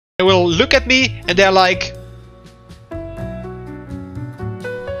They will look at me and they're like,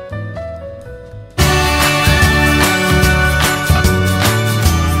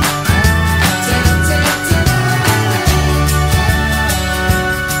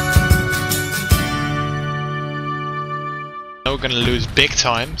 we're gonna lose big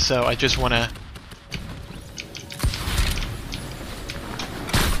time, so I just wanna...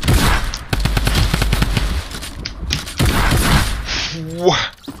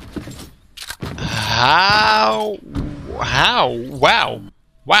 How? Wow.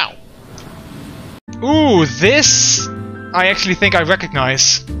 Wow. Ooh, this I actually think I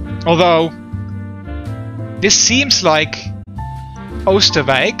recognize. Although, this seems like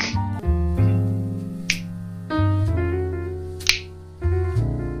Oosterwijk.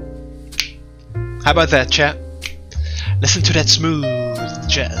 How about that, chat? Listen to that smooth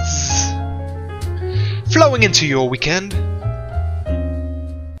jazz flowing into your weekend.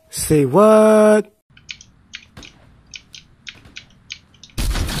 Say what?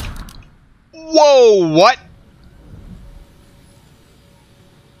 Whoa, what?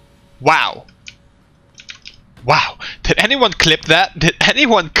 Wow. Wow. Did anyone clip that? Did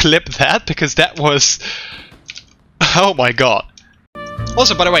anyone clip that? Because that was... Oh my god.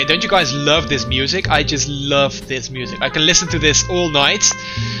 Also, by the way, don't you guys love this music? I just love this music. I can listen to this all night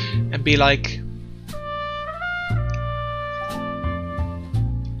and be like...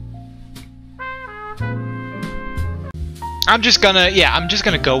 I'm just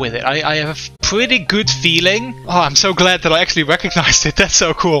gonna go with it. I have a pretty good feeling. Oh, I'm so glad that I actually recognized it. That's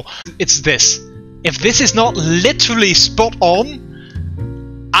so cool. It's this. If this is not literally spot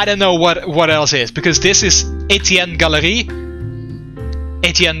on, I don't know what else is. Because this is Etienne Galerie.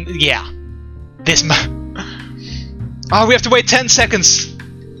 Etienne, yeah. This Oh, we have to wait 10 seconds.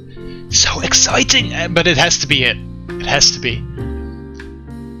 So exciting. But it has to be it. It has to be.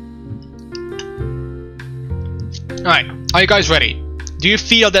 Alright, are you guys ready? Do you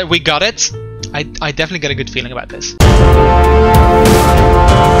feel that we got it? I definitely get a good feeling about this.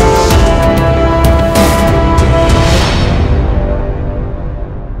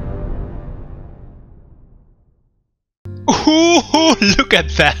 Ooh, look at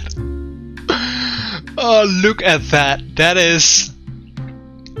that! Oh, look at that! That is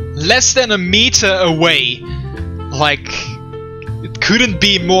less than a meter away. Like, it couldn't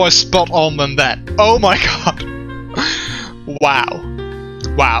be more spot on than that. Oh my god! Wow.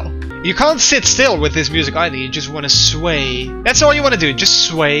 Wow. You can't sit still with this music either, you just want to sway. That's all you want to do, just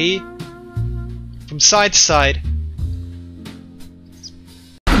sway from side to side.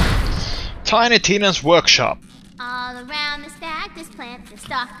 Tiny Tina's workshop. All around the stack there's plants. The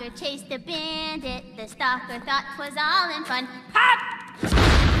stalker chased the bandit. The stalker thought 'twas all in fun.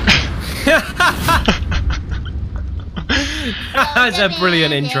 That's a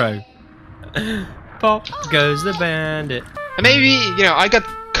brilliant intro. Pop goes the bandit. And maybe, you know, I got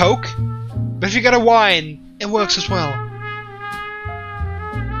Coke, but if you got a wine, it works as well.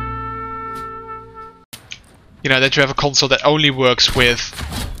 You know, that you have a console that only works with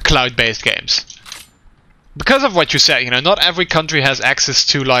cloud-based games. Because of what you said, you know, not every country has access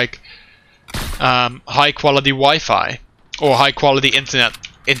to, like, high-quality Wi-Fi or high-quality internet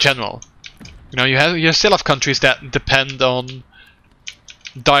in general. You know, you still have countries that depend on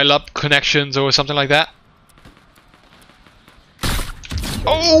dial-up connections or something like that.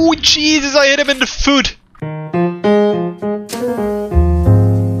 Oh Jesus! I hit him in the foot.